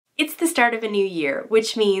It's the start of a new year,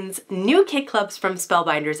 which means new kit clubs from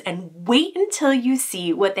Spellbinders, and wait until you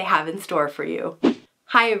see what they have in store for you.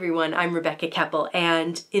 Hi everyone, I'm Rebecca Keppel,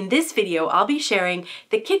 and in this video I'll be sharing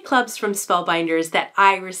the kit clubs from Spellbinders that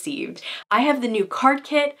I received. I have the new card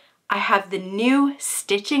kit, I have the new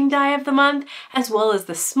stitching die of the month, as well as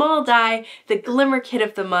the small die, the Glimmer kit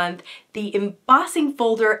of the month, the embossing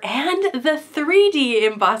folder, and the 3D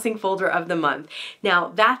embossing folder of the month.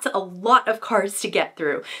 Now that's a lot of cards to get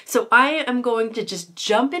through, so I am going to just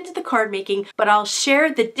jump into the card making, but I'll share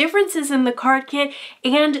the differences in the card kit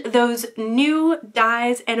and those new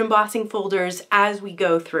dies and embossing folders as we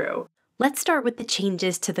go through. Let's start with the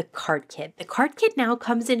changes to the card kit. The card kit now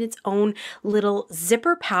comes in its own little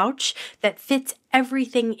zipper pouch that fits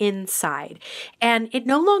everything inside. And it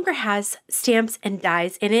no longer has stamps and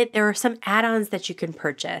dies in it. There are some add-ons that you can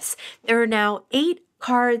purchase. There are now 8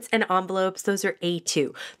 cards and envelopes. Those are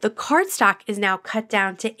A2. The cardstock is now cut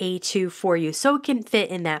down to A2 for you, so it can fit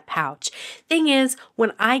in that pouch. Thing is,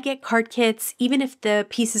 when I get card kits, even if the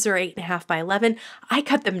pieces are 8.5 by 11, I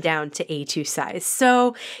cut them down to A2 size.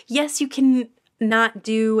 So yes, you can not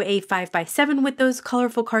do a 5 by 7 with those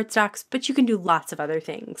colorful cardstocks, but you can do lots of other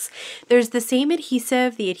things. There's the same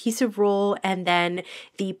adhesive, the adhesive roll, and then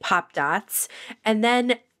the pop dots. And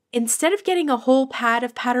then instead of getting a whole pad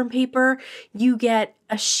of pattern paper, you get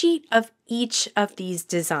a sheet of each of these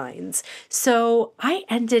designs. So I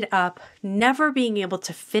ended up never being able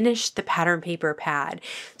to finish the pattern paper pad.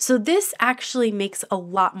 So this actually makes a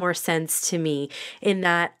lot more sense to me in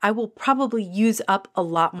that I will probably use up a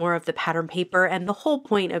lot more of the pattern paper, and the whole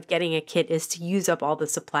point of getting a kit is to use up all the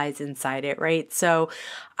supplies inside it, right? So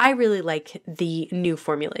I really like the new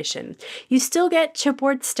formulation. You still get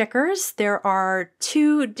chipboard stickers. There are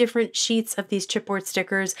 2 different sheets of these chipboard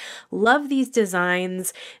stickers. Love these designs.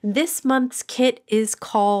 This month's kit is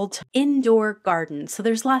called Indoor Garden, so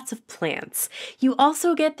there's lots of plants. You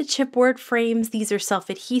also get the chipboard frames. These are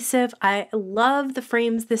self-adhesive. I love the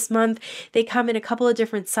frames this month. They come in a couple of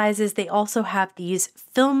different sizes. They also have these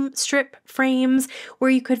film strip frames where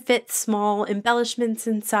you could fit small embellishments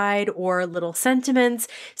inside or little sentiments,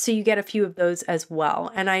 so you get a few of those as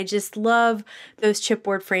well. And I just love those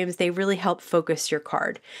chipboard frames. They really help focus your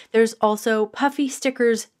card. There's also puffy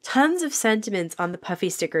stickers, tons of sentiments on the puffy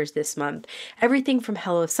stickers this month. Everything from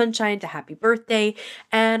Hello Sunshine to Happy Birthday.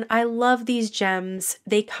 And I love these gems.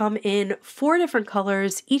 They come in 4 different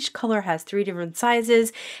colors. Each color has 3 different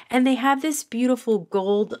sizes. And they have this beautiful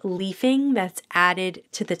gold leafing that's added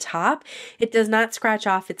to the top. It does not scratch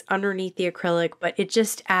off. It's underneath the acrylic, but it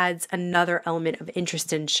just adds another element of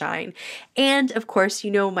interest and shine. And of course, you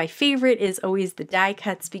know, my favorite is always the die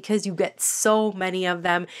cuts because you get so many of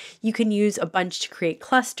them. You can use a bunch to create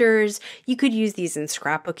clusters. You could use these in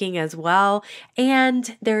scrapbooking as well.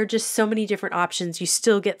 And there are just so many different options. You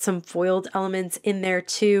still get some foiled elements in there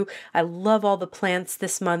too. I love all the plants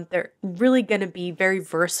this month. They're really going to be very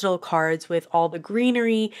versatile cards with all the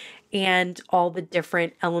greenery and all the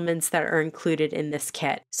different elements that are included in this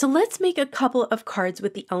kit. So let's make a couple of cards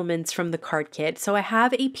with the elements from the card kit. So I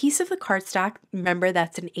have a piece of the cardstock. Remember,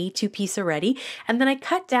 that's an A2 piece already. And then I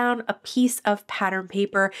cut down a piece of pattern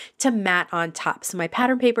paper to mat on top. So my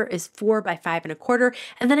pattern paper is 4 by 5.25.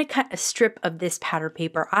 And then I cut a strip of this pattern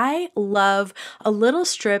paper. I love a little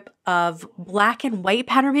strip of black and white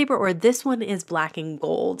pattern paper, or this one is black and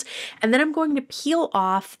gold. And then I'm going to peel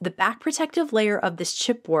off the back protective layer of this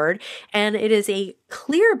chipboard, and it is a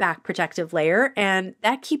clear back protective layer, and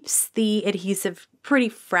that keeps the adhesive pretty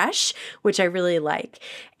fresh, which I really like.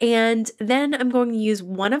 And then I'm going to use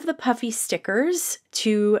one of the puffy stickers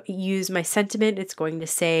to use my sentiment. It's going to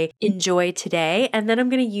say enjoy today. And then I'm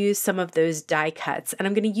going to use some of those die cuts, and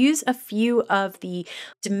I'm going to use a few of the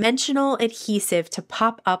dimensional adhesive to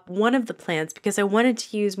pop up one of the plants because I wanted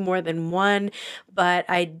to use more than one, but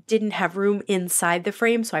I didn't have room inside the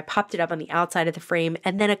frame. So I popped it up on the outside of the frame,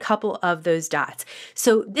 and then a couple of those dots.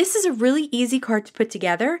 So this is a really easy card to put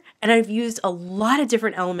together, and I've used a lot of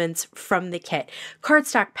different elements from the kit.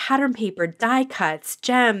 Cardstock, pattern paper, die cuts,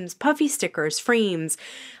 gems, puffy stickers, frames.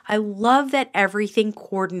 I love that everything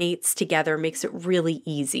coordinates together, makes it really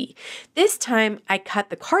easy. This time I cut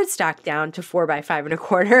the cardstock down to 4 by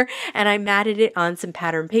 5.25, and I matted it on some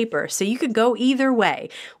pattern paper. So you could go either way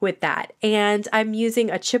with that. And I'm using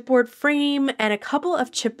a chipboard frame and a couple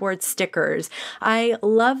of chipboard stickers. I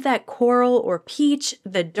love that coral or peach,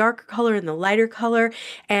 the darker color and the lighter color,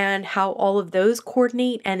 and how all of those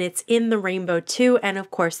coordinate, and it's in the rainbow too, and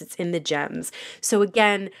of course it's in the gems. So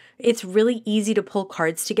again, it's really easy to pull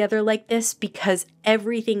cards together like this because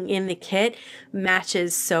everything in the kit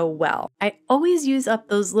matches so well. I always use up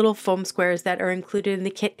those little foam squares that are included in the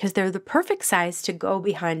kit because they're the perfect size to go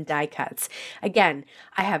behind die cuts. Again,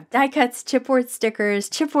 I have die cuts, chipboard stickers,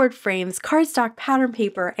 chipboard frames, cardstock, pattern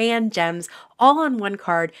paper, and gems all on one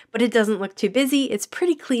card, but it doesn't look too busy. It's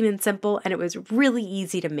pretty clean and simple, and it was really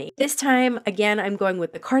easy to make. This time, again, I'm going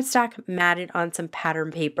with the cardstock matted on some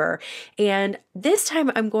pattern paper, and this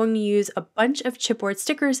time I'm going to use a bunch of chipboard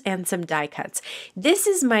stickers and some die cuts. This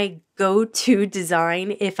is my go-to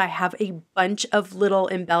design if I have a bunch of little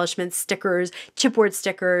embellishments, stickers, chipboard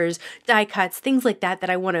stickers, die cuts, things like that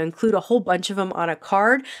I want to include a whole bunch of them on a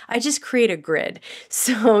card. I just create a grid.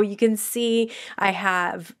 So you can see I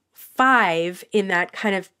have 5 in that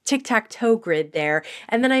kind of tic-tac-toe grid there,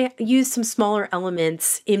 and then I use some smaller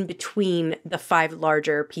elements in between the 5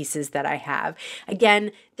 larger pieces that I have.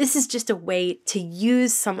 Again, this is just a way to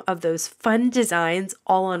use some of those fun designs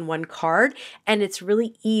all on one card, and it's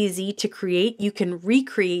really easy to create. You can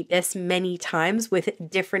recreate this many times with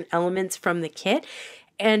different elements from the kit,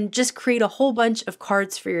 and just create a whole bunch of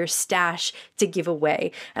cards for your stash to give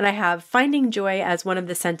away. And I have finding joy as one of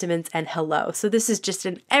the sentiments and hello. So this is just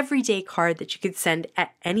an everyday card that you could send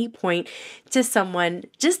at any point to someone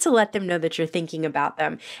just to let them know that you're thinking about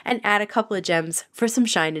them, and add a couple of gems for some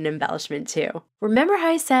shine and embellishment too. Remember how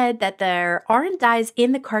I said that there aren't dies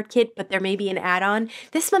in the card kit, but there may be an add-on?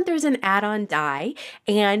 This month there's an add-on die,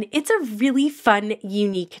 and it's a really fun,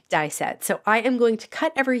 unique die set. So I am going to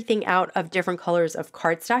cut everything out of different colors of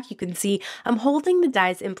cardstock. You can see I'm holding the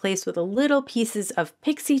dies in place with a little pieces of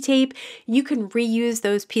pixie tape. You can reuse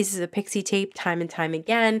those pieces of pixie tape time and time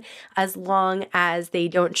again, as long as they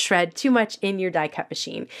don't shred too much in your die cut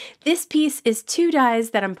machine. This piece is 2 dies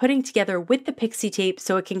that I'm putting together with the pixie tape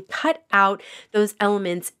so it can cut out those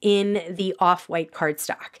elements in the off-white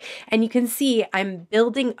cardstock. And you can see I'm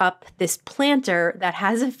building up this planter that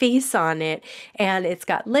has a face on it, and it's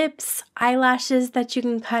got lips, eyelashes that you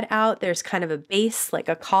can cut out. There's kind of a base, like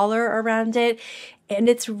a collar around it. And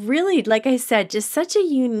it's really, like I said, just such a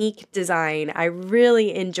unique design. I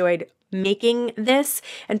really enjoyed making this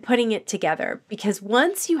and putting it together, because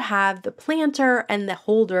once you have the planter and the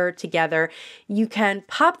holder together, you can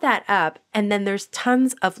pop that up, and then there's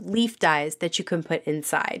tons of leaf dies that you can put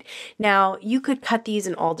inside. Now, you could cut these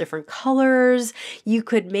in all different colors. You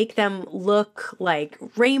could make them look like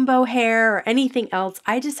rainbow hair or anything else.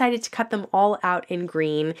 I decided to cut them all out in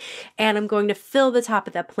green, and I'm going to fill the top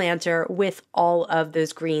of that planter with all of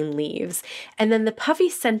those green leaves. And then the puffy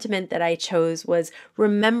sentiment that I chose was,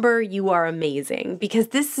 remember you are amazing, because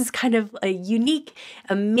this is kind of a unique,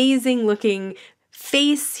 amazing looking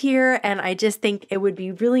face here, and I just think it would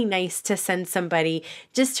be really nice to send somebody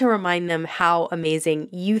just to remind them how amazing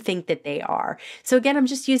you think that they are. So again, I'm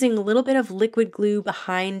just using a little bit of liquid glue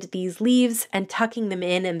behind these leaves and tucking them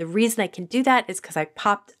in, and the reason I can do that is because I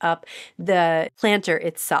popped up the planter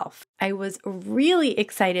itself. I was really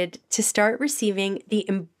excited to start receiving the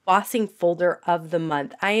embossing folder of the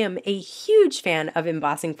month. I am a huge fan of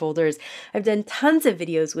embossing folders. I've done tons of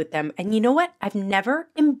videos with them, and you know what? I've never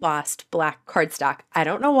embossed black cardstock. I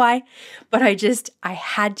don't know why, but I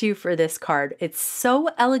had to for this card. It's so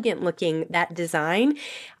elegant looking, that design.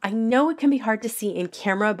 I know it can be hard to see in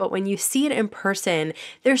camera, but when you see it in person,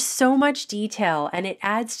 there's so much detail, and it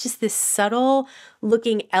adds just this subtle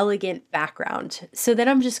looking elegant background. So then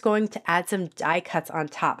I'm just going to add some die cuts on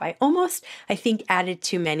top. I think added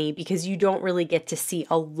too many because you don't really get to see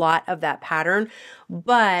a lot of that pattern,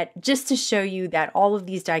 but just to show you that all of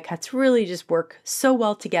these die cuts really just work so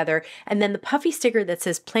well together. And then the puffy sticker that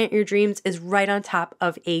says plant your dreams is right on top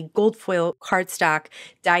of a gold foil cardstock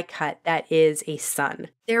die cut that is a sun.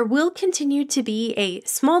 There will continue to be a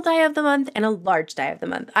small die of the month and a large die of the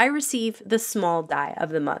month. I receive the small die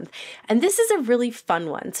of the month, and this is a really fun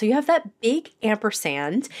one. So you have that big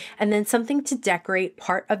ampersand, and then something to decorate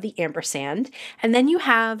part of the ampersand, and then you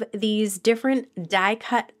have these different die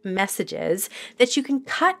cut messages that you can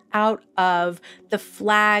cut out of the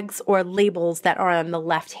flags or labels that are on the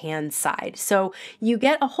left hand side. So you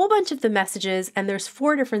get a whole bunch of the messages, and there's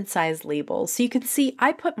 4 different size labels. So you can see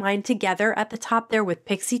I put mine together at the top there with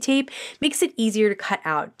pixie tape. Makes it easier to cut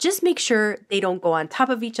out. Just make sure they don't go on top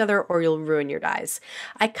of each other or you'll ruin your dies.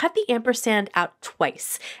 I cut the ampersand out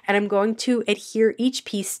twice, and I'm going to adhere each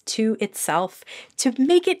piece to itself to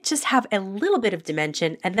make it just have a little bit of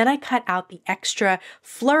dimension, and then I cut out the extra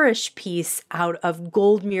flourish piece out of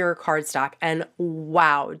gold mirror cardstock, and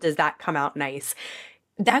wow, does that come out nice.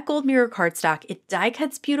 That gold mirror cardstock, it die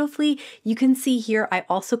cuts beautifully. You can see here, I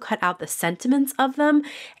also cut out the sentiments of them,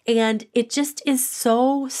 and it just is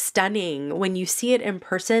so stunning when you see it in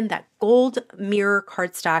person. That gold mirror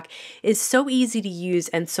cardstock is so easy to use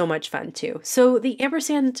and so much fun too. So the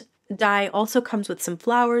ampersand die also comes with some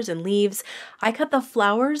flowers and leaves. I cut the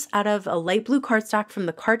flowers out of a light blue cardstock from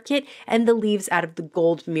the card kit and the leaves out of the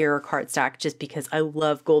gold mirror cardstock just because I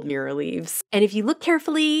love gold mirror leaves. And if you look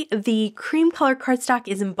carefully, the cream color cardstock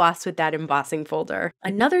is embossed with that embossing folder.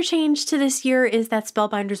 Another change to this year is that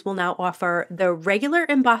Spellbinders will now offer the regular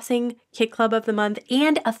embossing kit club of the month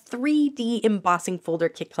and a 3D embossing folder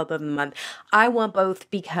kit club of the month. I want both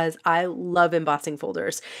because I love embossing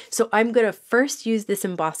folders. So I'm going to first use this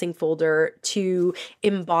embossing folder to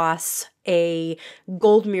emboss a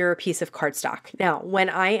gold mirror piece of cardstock. Now, when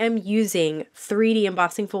I am using 3D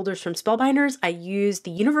embossing folders from Spellbinders, I use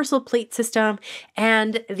the universal plate system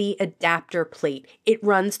and the adapter plate. It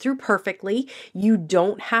runs through perfectly. You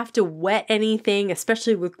don't have to wet anything,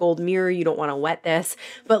 especially with gold mirror. You don't want to wet this,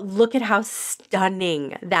 but look at how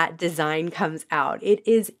stunning that design comes out. It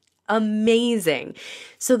is amazing.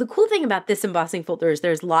 So the cool thing about this embossing folder is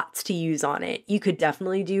there's lots to use on it. You could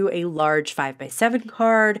definitely do a large 5x7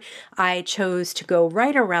 card. I chose to go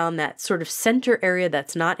right around that sort of center area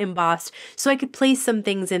that's not embossed, so I could place some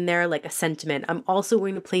things in there like a sentiment. I'm also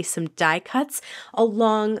going to place some die cuts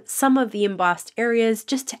along some of the embossed areas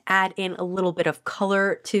just to add in a little bit of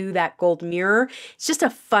color to that gold mirror. It's just a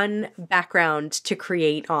fun background to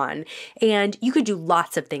create on. And you could do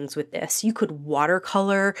lots of things with this. You could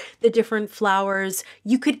watercolor the different flowers,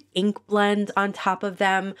 you could ink blend on top of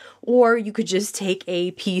them, or you could just take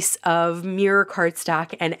a piece of mirror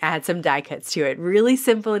cardstock and add some die cuts to it. Really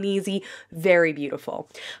simple and easy, very beautiful.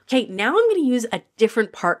 Okay, now I'm going to use a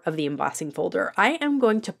different part of the embossing folder. I am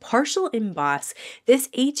going to partial emboss this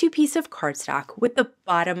A2 piece of cardstock with the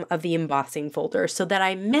bottom of the embossing folder so that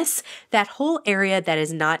I miss that whole area that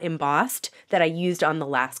is not embossed that I used on the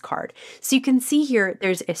last card. So you can see here,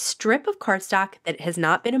 there's a strip of cardstock that has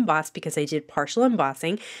not been embossed because I did partial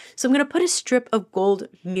embossing. So I'm going to put a strip of gold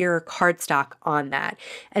mirror cardstock on that.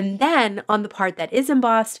 And then on the part that is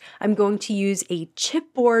embossed, I'm going to use a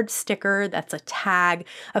chipboard sticker that's a tag,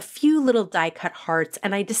 a few little die cut hearts,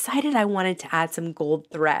 and I decided I wanted to add some gold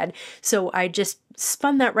thread. So I just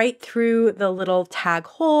spun that right through the little tag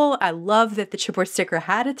hole. I love that the chipboard sticker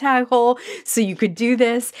had a tag hole, so you could do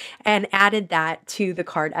this, and added that to the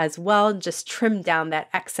card as well. Just trimmed down that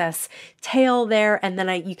excess tail there, and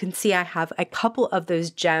then you can see I have a couple of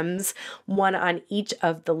those gems, one on each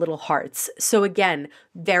of the little hearts. So again,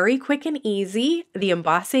 very quick and easy. The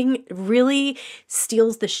embossing really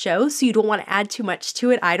steals the show, so you don't want to add too much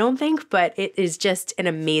to it, I don't think, but it is just an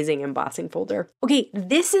amazing embossing folder. Okay,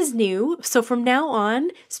 this is new. So from now on,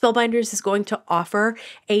 Spellbinders is going to offer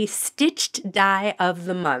a stitched die of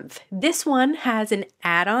the month. This one has an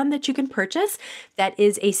add-on that you can purchase that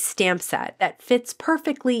is a stamp set that fits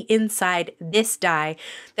perfectly inside this die,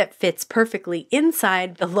 that fits perfectly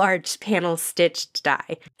inside the large panel stitched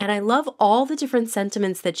die. And I love all the different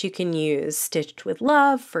sentiments that you can use. Stitched with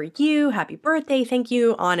love, for you, happy birthday, thank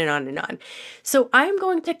you, on and on and on. So I'm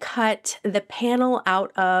going to cut the panel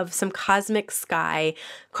out of some Cosmic Sky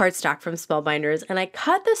cardstock from Spellbinders, and I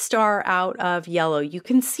cut the star out of yellow. You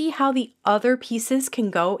can see how the other pieces can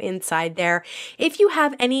go inside there. If you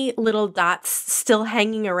have any little dots still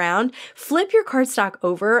hanging around, flip your cardstock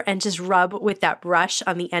over and just rub with that brush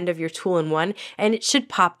on the end of your tool-in-one, and it should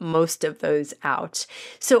pop most of those out.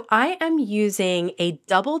 So I am using a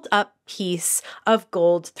doubled up piece of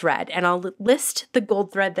gold thread, and I'll list the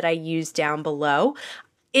gold thread that I used down below.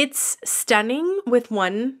 It's stunning with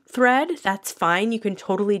one thread, that's fine, you can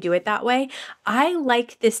totally do it that way. I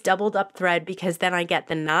like this doubled up thread because then I get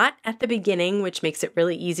the knot at the beginning, which makes it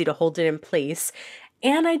really easy to hold it in place.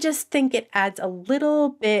 And I just think it adds a little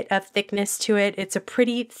bit of thickness to it. It's a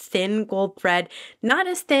pretty thin gold thread, not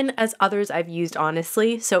as thin as others I've used,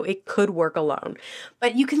 honestly, so it could work alone.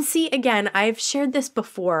 But you can see, again, I've shared this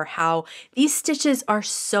before, how these stitches are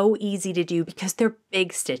so easy to do because they're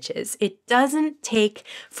big stitches. It doesn't take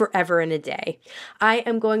forever in a day. I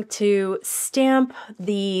am going to stamp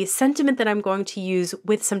the sentiment that I'm going to use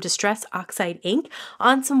with some Distress Oxide ink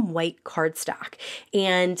on some white cardstock.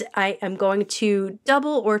 And I am going to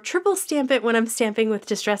double or triple stamp it when I'm stamping with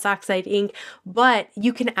Distress Oxide ink, but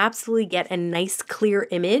you can absolutely get a nice clear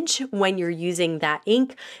image when you're using that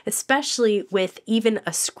ink, especially with even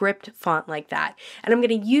a script font like that. And I'm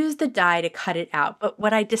going to use the die to cut it out. But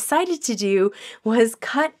what I decided to do was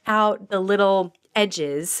cut out the little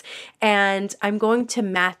edges, and I'm going to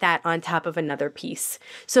mat that on top of another piece.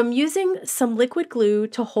 So I'm using some liquid glue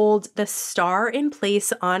to hold the star in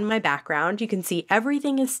place on my background. You can see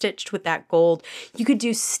everything is stitched with that gold. You could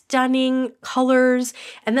do stunning colors,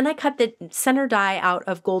 and then I cut the center die out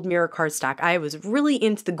of gold mirror cardstock. I was really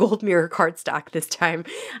into the gold mirror cardstock this time,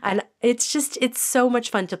 and it's so much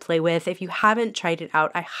fun to play with. If you haven't tried it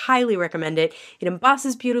out, I highly recommend it. It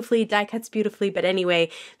embosses beautifully, die cuts beautifully, but anyway,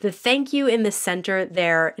 the thank you in the center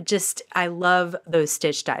there, I love those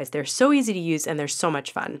stitch dies. They're so easy to use and they're so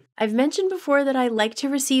much fun. I've mentioned before that I like to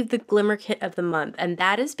receive the Glimmer kit of the month, and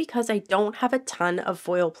that is because I don't have a ton of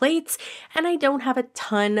foil plates and I don't have a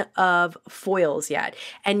ton of foils yet.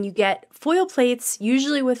 And you get foil plates,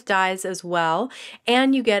 usually with dies as well,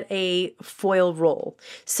 and you get a foil roll.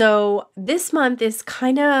 So this month is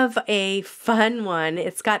kind of a fun one.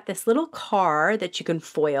 It's got this little car that you can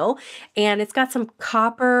foil, and it's got some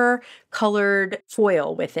copper colored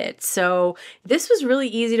foil with it. So this was really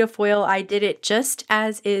easy to foil. I did it just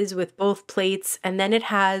as is with both plates, and then it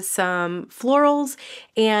has some florals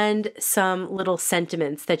and some little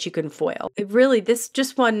sentiments that you can foil. This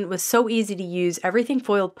just one was so easy to use. Everything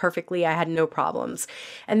foiled perfectly. I had no problems.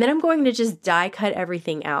 And then I'm going to just die cut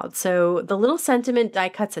everything out. So the little sentiment die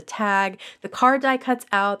cuts a tag, the card die cuts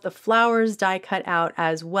out, the flowers die cut out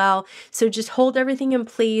as well. So just hold everything in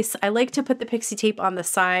place. I like to put the pixie tape on the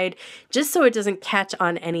side just so it doesn't catch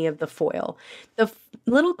on any of the foil. The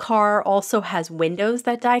little car also has windows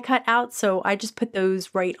that die cut out, so I just put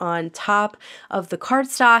those right on top of the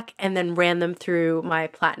cardstock and then ran them through my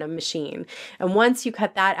platinum machine. And once you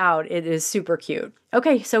cut that out, it is super cute.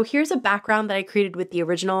 Okay, so here's a background that I created with the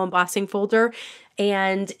original embossing folder,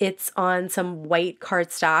 and it's on some white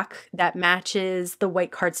cardstock that matches the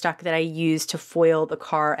white cardstock that I used to foil the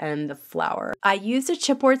car and the flower. I used a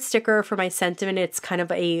chipboard sticker for my sentiment. It's kind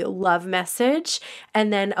of a love message,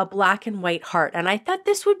 and then a black and white heart. And I thought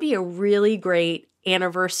this would be a really great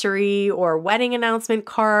anniversary or wedding announcement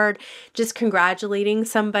card, just congratulating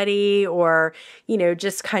somebody, or, you know,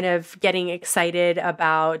 just kind of getting excited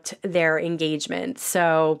about their engagement.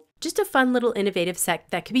 So just a fun little innovative set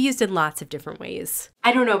that could be used in lots of different ways.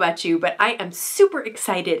 I don't know about you, but I am super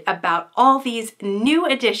excited about all these new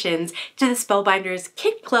additions to the Spellbinders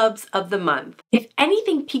Kit Clubs of the month. If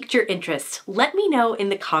anything piqued your interest, let me know in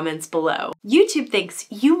the comments below. YouTube thinks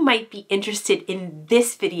you might be interested in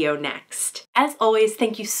this video next. As always,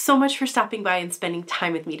 thank you so much for stopping by and spending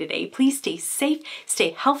time with me today. Please stay safe,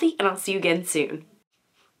 stay healthy, and I'll see you again soon.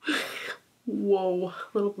 Whoa, a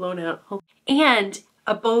little blown out. And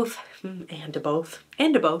a both.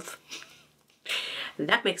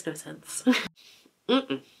 That makes no sense.